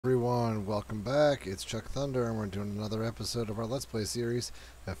Everyone, welcome back. It's Chuck Thunder, and we're doing another episode of our Let's Play series.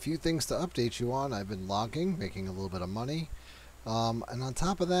 A few things to update you on. I've been logging, making a little bit of money. And on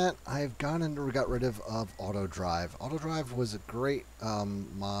top of that, I've gone and got rid of Auto Drive. Auto Drive was a great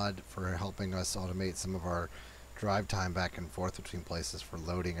mod for helping us automate some of our drive time back and forth between places for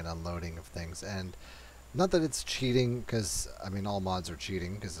loading and unloading of things. And not that it's cheating, because, I mean, all mods are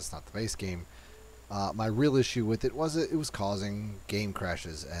cheating, because it's not the base game. My real issue with it was it was causing game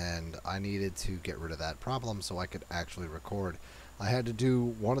crashes, and I needed to get rid of that problem so I could actually record. I had to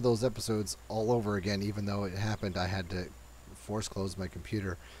do one of those episodes all over again, even though it happened. I had to force close my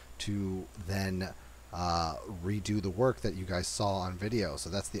computer to then redo the work that you guys saw on video. So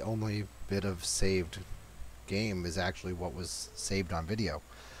that's the only bit of saved game is actually what was saved on video.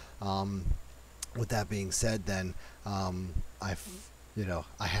 Um, with that being said, then I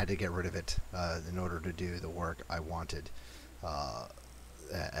had to get rid of it in order to do the work I wanted. Uh,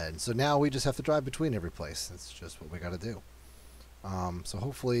 and so now we just have to drive between every place. That's just what we got to do. So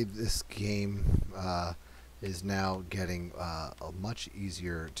hopefully this game is now getting much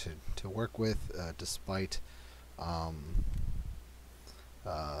easier to work with, despite uh,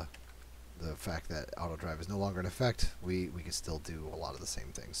 the fact that auto drive is no longer in effect. We can still do a lot of the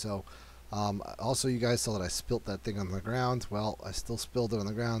same things. So also, you guys saw that I spilt that thing on the ground. Well, I still spilled it on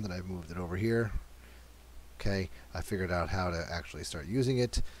the ground, and I moved it over here. Okay, I figured out how to actually start using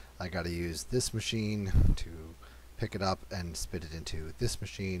it. I got to use this machine to pick it up and spit it into this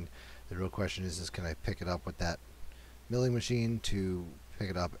machine. The real question is can I pick it up with that milling machine to pick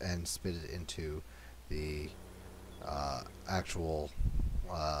it up and spit it into the actual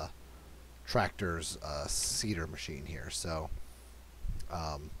tractor's seeder machine here. So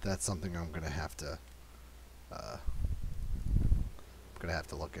that's something I'm gonna have to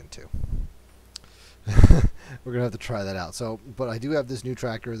look into. We're gonna have to try that out. So, but I do have this new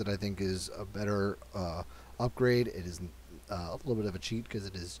tractor that I think is a better upgrade. It is a little bit of a cheat because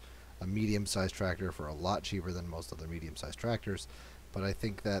it is a medium-sized tractor for a lot cheaper than most other medium-sized tractors. But I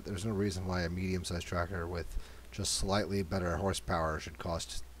think that there's no reason why a medium-sized tractor with just slightly better horsepower should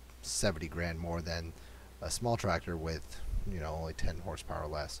cost 70 grand more than a small tractor with only 10 horsepower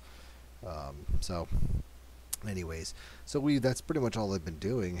less. So anyways, that's pretty much all I've been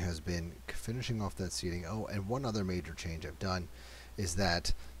doing, has been finishing off that seating. Oh, and one other major change I've done is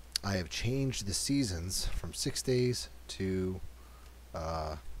that I have changed the seasons from 6 days to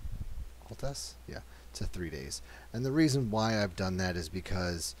to 3 days. And the reason why I've done that is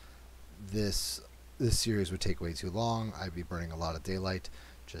because this series would take way too long. I'd be burning a lot of daylight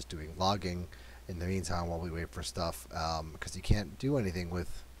just doing logging in the meantime while we wait for stuff, because you can't do anything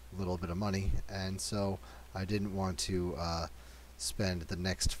with a little bit of money. And so I didn't want to spend the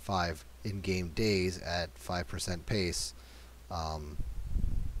next 5 in-game days at 5% pace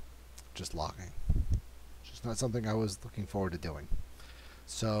just logging. Just not something I was looking forward to doing.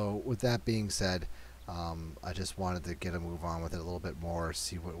 So with that being said, I just wanted to get a move on with it a little bit more,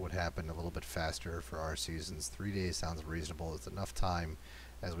 see what would happen a little bit faster for our seasons. 3 days sounds reasonable. It's enough time.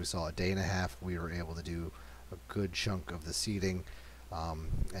 As we saw, a day and a half, we were able to do a good chunk of the seeding.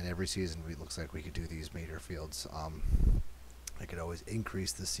 And every season, it looks like we could do these major fields. I could always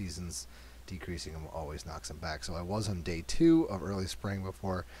increase the seasons. Decreasing them always knocks them back. So I was on day 2 of early spring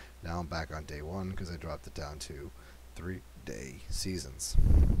before. Now I'm back on day 1 because I dropped it down to 3-day seasons.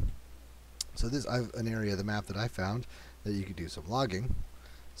 So I've an area of the map that I found that you could do some logging.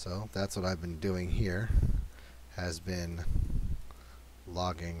 So that's what I've been doing here. Has been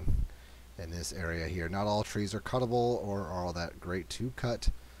logging in this area here. Not all trees are cuttable or are all that great to cut.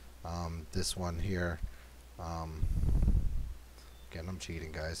 This one here, again, I'm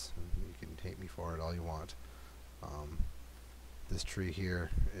cheating, guys. You can hate me for it all you want. This tree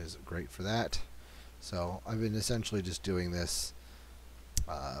here is great for that. So I've been essentially just doing this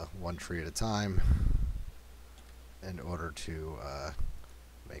one tree at a time in order to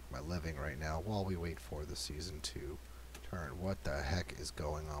make my living right now while we wait for the season to turn. What the heck is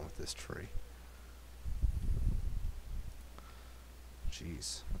going on with this tree?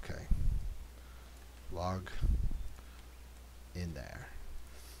 Jeez. Okay. Log in there.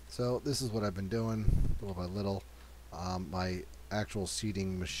 So this is what I've been doing little by little. My actual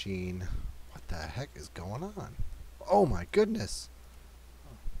seeding machine. What the heck is going on? Oh my goodness!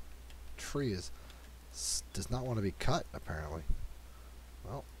 Tree does not want to be cut, apparently.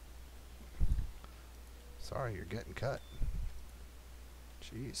 Well, sorry, you're getting cut.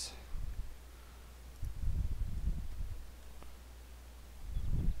 Jeez.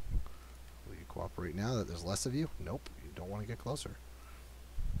 Will you cooperate now that there's less of you? Nope, you don't want to get closer.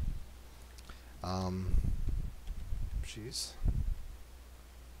 Jeez.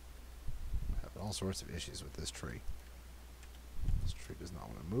 all sorts of issues with this tree. This tree does not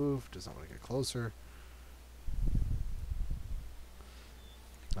want to move, does not want to get closer.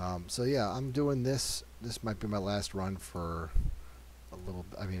 So yeah, I'm doing this. This might be my last run for a little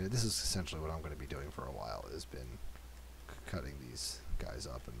bit. I mean, this is essentially what I'm going to be doing for a while, has been cutting these guys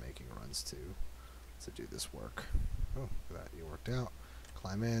up and making runs to do this work. Oh, look at that, you worked out.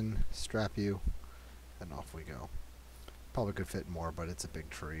 Climb in, strap you, and off we go. Probably could fit more, but it's a big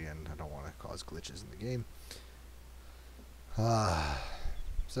tree, and I don't want to cause glitches in the game.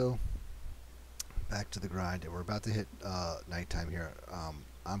 So, back to the grind, and we're about to hit nighttime here.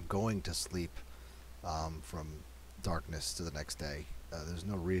 I'm going to sleep from darkness to the next day. There's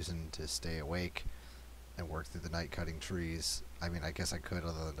no reason to stay awake and work through the night cutting trees. I mean, I guess I could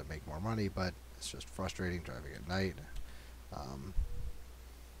other than to make more money, but it's just frustrating driving at night.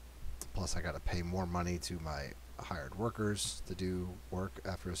 Plus, I got to pay more money to my hired workers to do work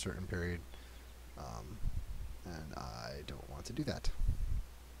after a certain period, and I don't want to do that.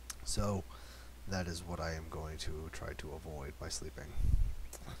 So that is what I am going to try to avoid by sleeping.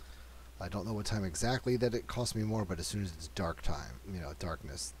 I don't know what time exactly that it costs me more, but as soon as it's dark time,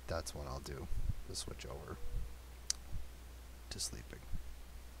 darkness, that's when I'll do the switch over to sleeping.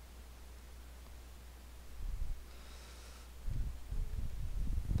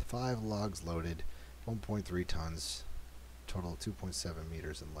 Five logs loaded, 1.3 tons, total 2.7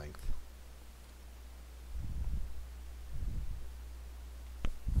 meters in length.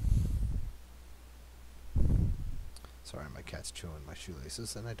 Sorry, my cat's chewing my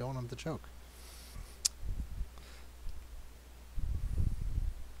shoelaces, and I don't want him to choke.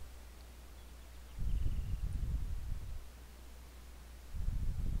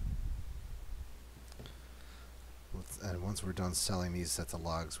 And once we're done selling these sets of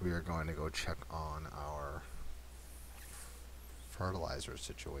logs, we are going to go check on our fertilizer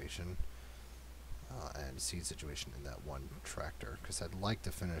situation and seed situation in that one tractor, because I'd like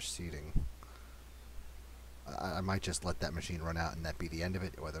to finish seeding. I might just let that machine run out and that be the end of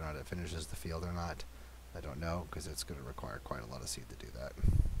it. Whether or not it finishes the field or not, I don't know, because it's going to require quite a lot of seed to do that.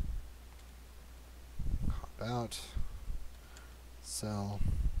 Hop out, sell.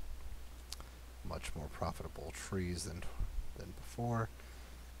 Much more profitable trees than before.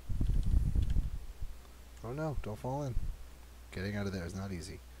 Oh no, don't fall in. Getting out of there is not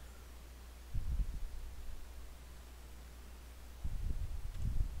easy.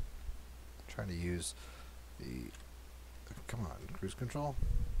 Trying to use the... Come on, cruise control.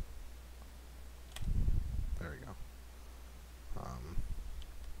 There we go.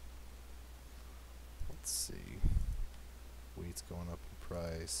 Let's see. Wheat's going up in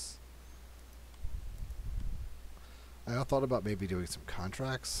price. I thought about maybe doing some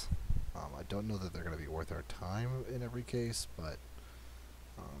contracts. I don't know that they're going to be worth our time in every case, but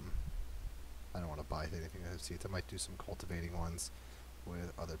I don't want to buy anything out of seeds. I might do some cultivating ones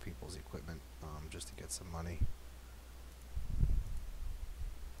with other people's equipment just to get some money.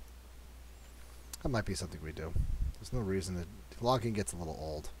 That might be something we do. There's no reason that logging gets a little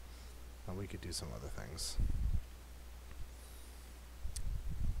old, and we could do some other things.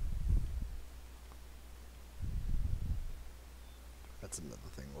 That's another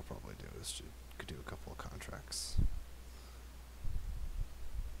thing we'll probably do, is to could do a couple of contracts.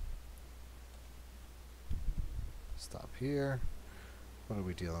 Stop here. What are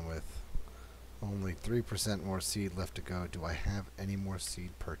we dealing with? Only 3% more seed left to go. Do I have any more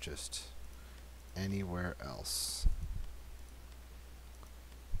seed purchased anywhere else?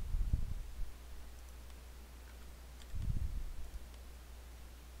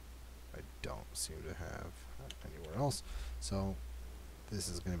 I don't seem to have anywhere else. So this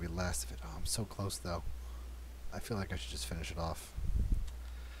is going to be the last of it. Oh, I'm so close though. I feel like I should just finish it off.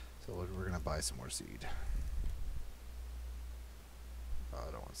 So we're going to buy some more seed. Oh,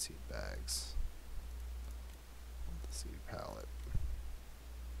 I don't want seed bags. I want the seed pallet.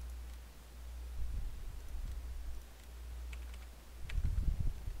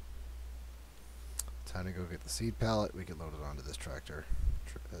 Time to go get the seed pallet. We can load it onto this tractor,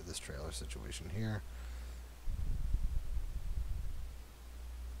 this trailer situation here.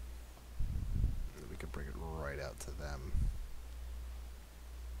 And we can bring it right out to them.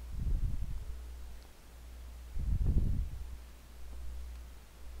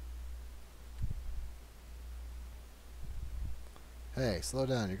 Hey, slow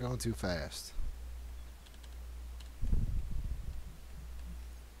down. You're going too fast.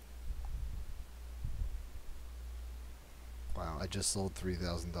 Wow, I just sold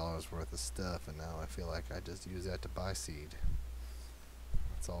 $3,000 worth of stuff, and now I feel like I just use that to buy seed.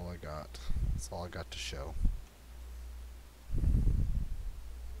 That's all I got. That's all I got to show.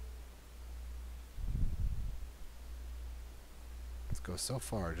 to go so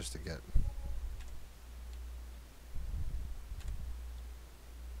far just to get...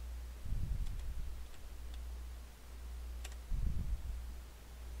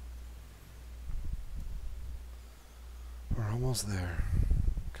 We're almost there.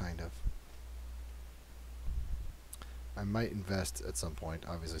 Kind of. I might invest at some point,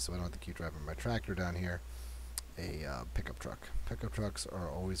 obviously, so I don't have to keep driving my tractor down here, a pickup truck. Pickup trucks are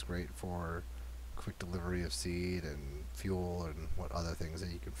always great for quick delivery of seed and fuel and what other things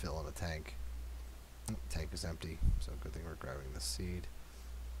that you can fill in a tank. Tank is empty, so good thing we're grabbing the seed.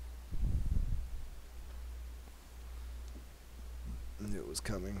 I knew it was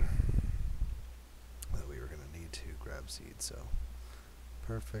coming, that we were going to need to grab seed, so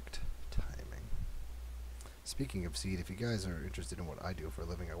perfect timing. Speaking of seed, if you guys are interested in what I do for a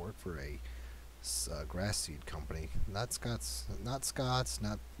living, I work for a grass seed company. Not Scott's,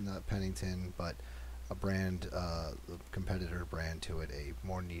 not Pennington, but a brand, a competitor brand to it, a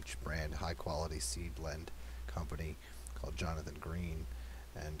more niche brand, high quality seed blend company called Jonathan Green,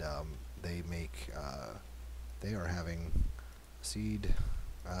 and they make, they are having seed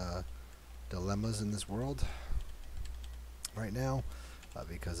dilemmas in this world right now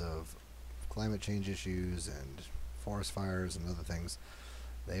because of climate change issues and forest fires and other things.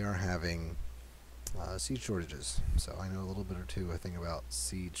 They are having seed shortages. So I know a little bit or two, I think, about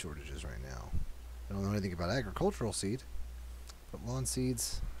seed shortages right now. I don't know anything about agricultural seed, but lawn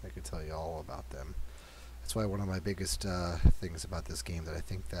seeds, I could tell you all about them. That's why one of my biggest things about this game that I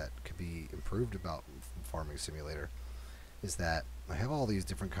think that could be improved about Farming Simulator is that I have all these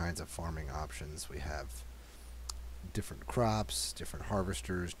different kinds of farming options. We have different crops, different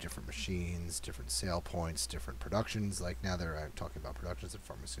harvesters, different machines, different sale points, different productions. Like now I'm talking about productions in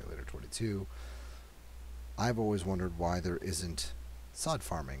Farming Simulator 22. I've always wondered why there isn't sod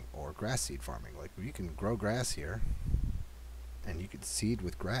farming or grass seed farming. Like, you can grow grass here and you can seed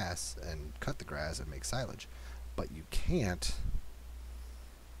with grass and cut the grass and make silage, but you can't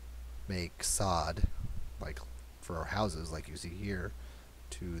make sod like for our houses like you see here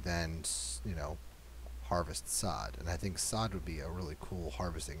to then, you know, harvest sod. And I think sod would be a really cool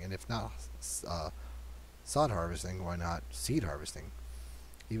harvesting, and if not sod harvesting, why not seed harvesting?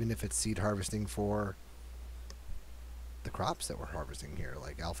 Even if it's seed harvesting for the crops that we're harvesting here,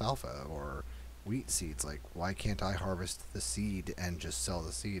 like alfalfa or wheat seeds. Like, why can't I harvest the seed and just sell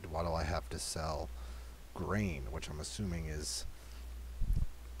the seed? Why do I have to sell grain, which I'm assuming is,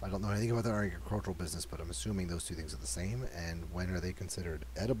 I don't know anything about the agricultural business, but I'm assuming those two things are the same. And when are they considered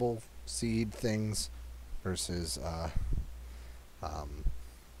edible seed things versus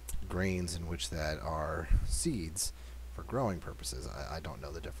grains in which that are seeds for growing purposes? I don't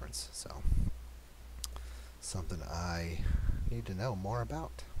know the difference, so something I need to know more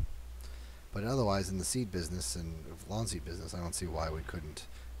about. But otherwise, in the seed business and lawn seed business, I don't see why we couldn't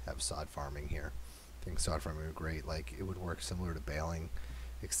have sod farming here. I think sod farming would be great. Like, it would work similar to baling,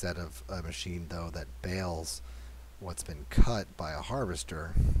 instead of a machine though that bales what's been cut by a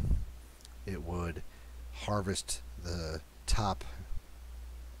harvester. It would harvest the top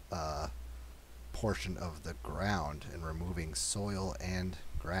portion of the ground and removing soil and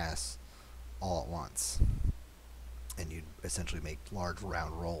grass all at once, and you'd essentially make large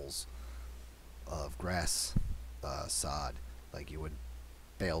round rolls of grass sod, like you would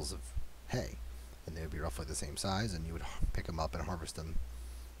bales of hay, and they would be roughly the same size, and you would pick them up and harvest them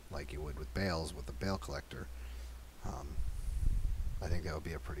like you would with bales with a bale collector. I think that would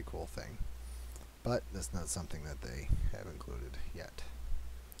be a pretty cool thing, but that's not something that they have included yet.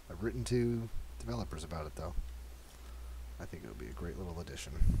 I've written to developers about it though. I think it would be a great little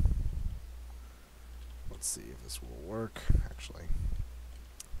addition. Let's see if this will work. Actually,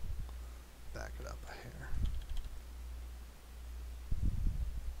 back it up a hair.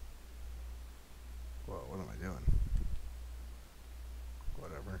 Whoa, what am I doing?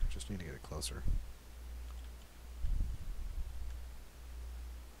 Whatever, just need to get it closer.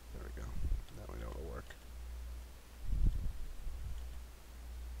 There we go. Now we know it'll work.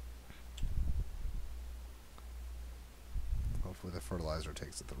 Hopefully the fertilizer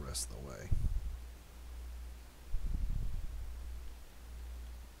takes it the rest of the way.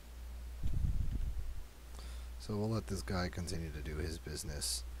 So we'll let this guy continue to do his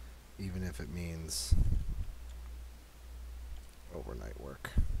business, even if it means overnight work.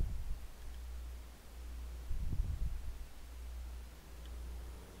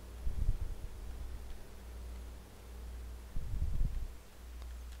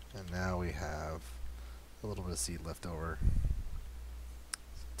 And now we have a little bit of seed left over.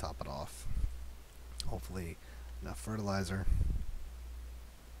 So top it off. Hopefully enough fertilizer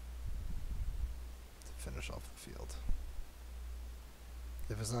to finish off the field.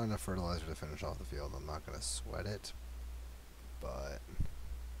 If it's not enough fertilizer to finish off the field, I'm not going to sweat it. But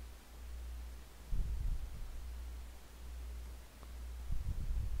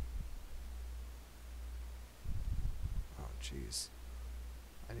oh jeez,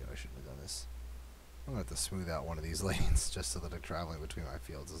 I knew I shouldn't have done this. I'm going to have to smooth out one of these lanes just so that traveling between my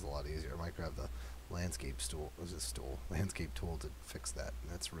fields is a lot easier. I might grab the landscape landscape tool to fix that.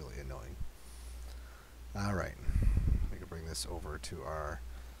 That's really annoying. Alright, we can bring this over to our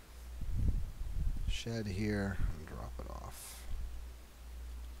shed here and drop it off.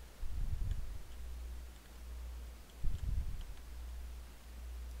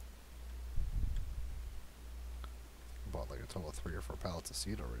 Bought like a total of 3 or 4 pallets of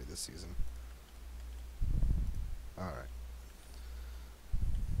seed already this season. Alright.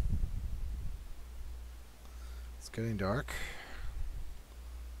 It's getting dark.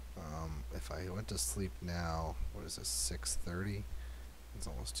 If I went to sleep now, what is this, 6:30? It's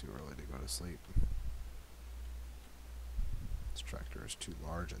almost too early to go to sleep. This tractor is too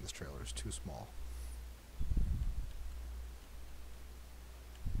large and this trailer is too small.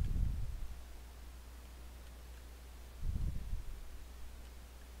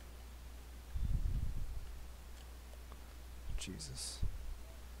 Jesus.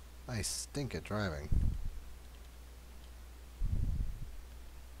 I stink at driving.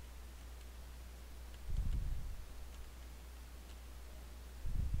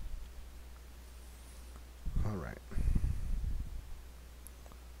 Alright.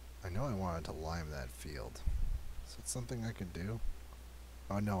 I know I wanted to lime that field. Is that something I could do?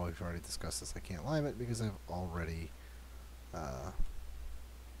 Oh no, we've already discussed this. I can't lime it because I've already yeah,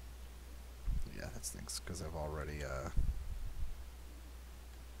 that stinks because I've already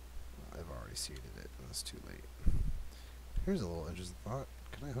seeded it and it's too late. Here's a little interesting thought.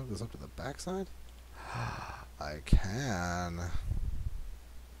 Can I hook this up to the backside? I can.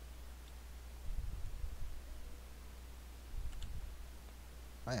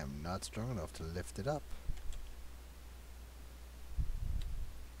 I am not strong enough to lift it up.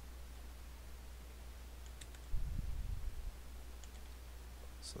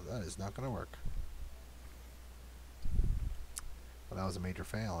 So that is not going to work. Well, that was a major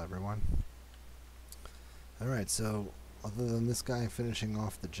fail, everyone. Alright, so other than this guy finishing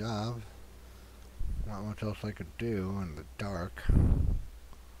off the job, not much else I could do in the dark.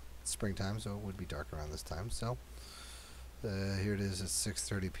 It's springtime, so it would be dark around this time. So here it is at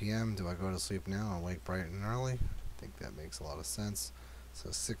 6:30 p.m. Do I go to sleep now and wake bright and early? I think that makes a lot of sense. So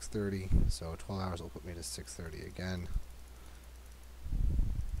 6:30, so 12 hours will put me to 6:30 again.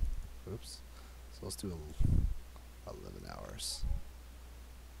 Oops. So let's do 11 hours.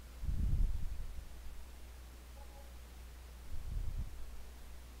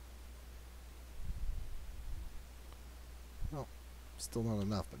 Well, still not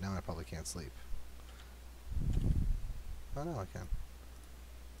enough, but now I probably can't sleep. Oh no, I can.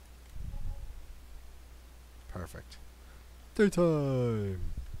 Perfect. Daytime!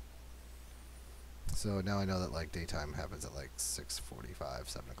 So now I know that like daytime happens at like 6:45,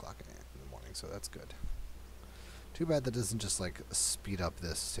 7 o'clock in the morning, so that's good. Too bad that doesn't just like speed up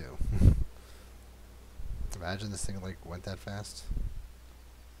this too. Imagine this thing like went that fast.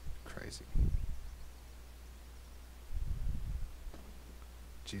 Crazy.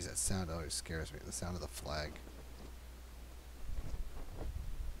 Jeez, that sound always scares me. The sound of the flag.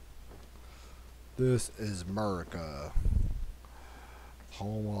 This is America,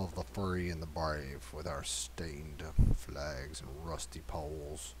 home of the free and the brave, with our stained flags and rusty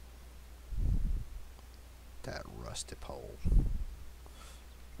poles. That rusty pole.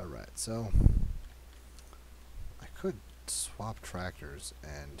 Alright, so I could swap tractors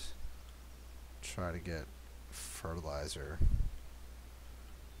and try to get fertilizer.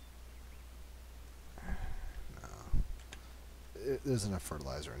 There's enough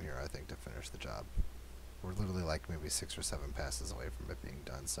fertilizer in here, I think, to finish the job. We're literally like maybe 6 or 7 passes away from it being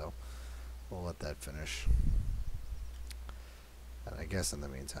done, so we'll let that finish. And I guess in the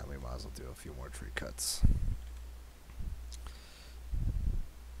meantime, we might as well do a few more tree cuts.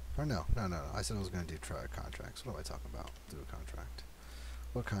 Or no. I said I was going to do contracts. What am I talking about? Do a contract.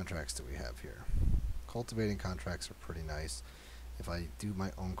 What contracts do we have here? Cultivating contracts are pretty nice. If I do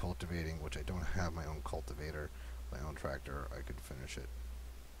my own cultivating, which I don't have my own cultivator, my own tractor, I could finish it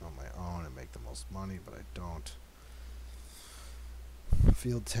on my own and make the most money, but I don't.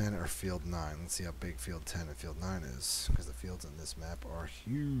 Field 10 or Field 9. Let's see how big Field 10 and Field 9 is, because the fields on this map are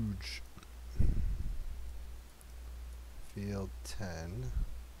huge. Field 10.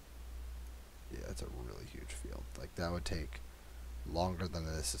 Yeah, it's a really huge field. Like, that would take longer than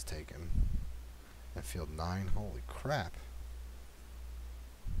this is taken. And Field 9, holy crap.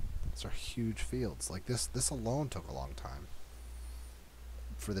 These are huge fields. Like this alone took a long time.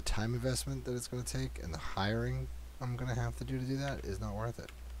 For the time investment that it's going to take and the hiring I'm going to have to do that is not worth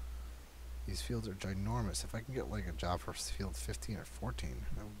it. These fields are ginormous. If I can get like a job for field 15 or 14,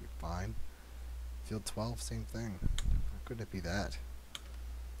 that would be fine. Field 12, same thing. How could it be that?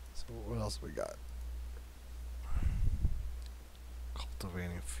 So what else we got?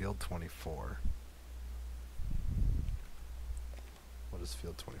 Cultivating field 24. What does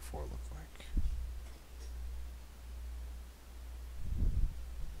field 24 look like?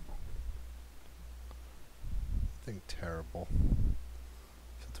 Nothing terrible.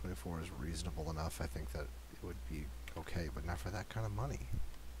 Field 24 is reasonable enough. I think that it would be okay, but not for that kind of money.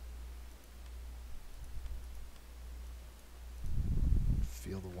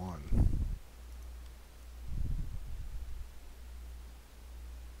 Field 1.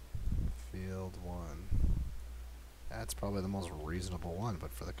 Field 1. That's probably the most reasonable one,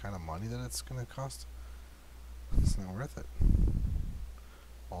 but for the kind of money that it's going to cost, it's not worth it.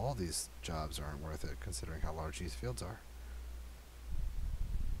 All these jobs aren't worth it, considering how large these fields are.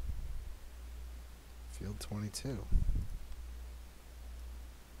 Field 22.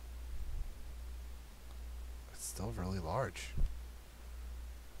 It's still really large.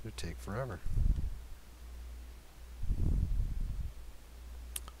 It would take forever.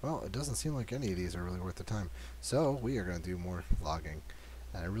 Well, it doesn't seem like any of these are really worth the time. So, we are going to do more logging.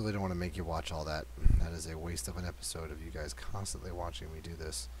 And I really don't want to make you watch all that. That is a waste of an episode of you guys constantly watching me do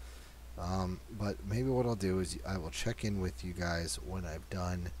this. But maybe what I'll do is I will check in with you guys when I've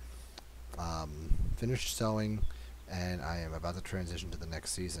done finished sowing and I am about to transition to the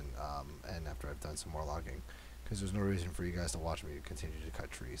next season, and after I've done some more logging, because there's no reason for you guys to watch me continue to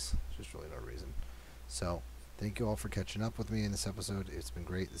cut trees. There's just really no reason. So thank you all for catching up with me in this episode. It's been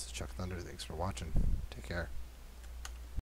great. This is Chuck Thunder. Thanks for watching. Take care.